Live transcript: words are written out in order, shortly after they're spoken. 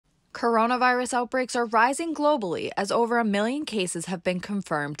Coronavirus outbreaks are rising globally as over 1 million cases have been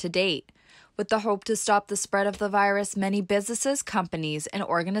confirmed to date. With the hope to stop the spread of the virus, many businesses, companies, and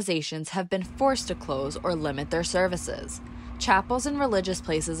organizations have been forced to close or limit their services. Chapels and religious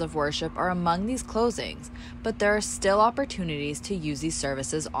places of worship are among these closings, but there are still opportunities to use these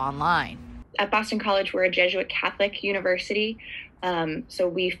services online. At Boston College, we're a Jesuit Catholic university, so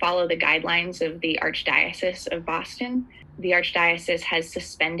we follow the guidelines of the Archdiocese of Boston. The Archdiocese has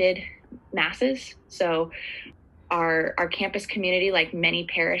suspended masses, so our campus community, like many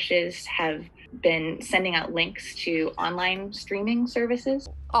parishes, have been sending out links to online streaming services.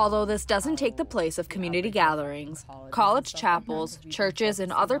 Although this doesn't take the place of community gatherings, college chapels, churches,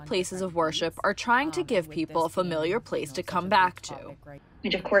 and other places of worship are trying to give people a familiar place to come back to.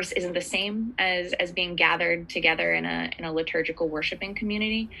 Which of course isn't the same as being gathered together in a liturgical worshiping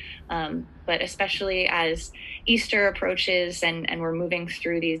community. But especially as Easter approaches and we're moving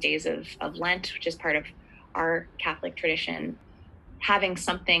through these days of Lent, which is part of our Catholic tradition, having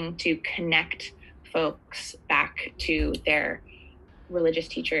something to connect folks back to their religious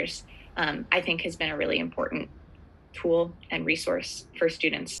teachers, I think has been a really important tool and resource for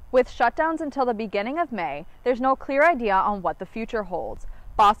students. With shutdowns until the beginning of May, there's no clear idea on what the future holds.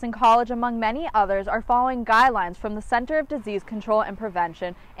 Boston College, among many others, are following guidelines from the Center of Disease Control and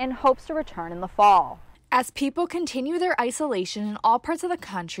Prevention in hopes to return in the fall. As people continue their isolation in all parts of the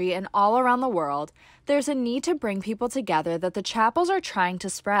country and all around the world, there's a need to bring people together that the chapels are trying to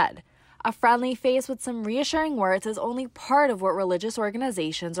spread. A friendly face with some reassuring words is only part of what religious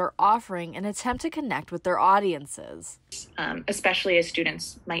organizations are offering in an attempt to connect with their audiences. Especially as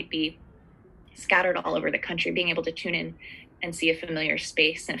students might be scattered all over the country, being able to tune in and see a familiar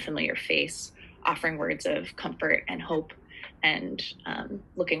space and a familiar face, offering words of comfort and hope, and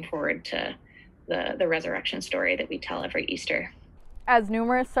looking forward to the resurrection story that we tell every Easter. As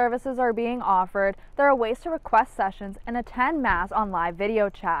numerous services are being offered, there are ways to request sessions and attend Mass on live video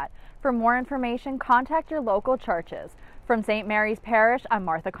chat. For more information, contact your local churches. From St. Mary's Parish, I'm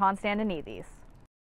Martha Constantinides.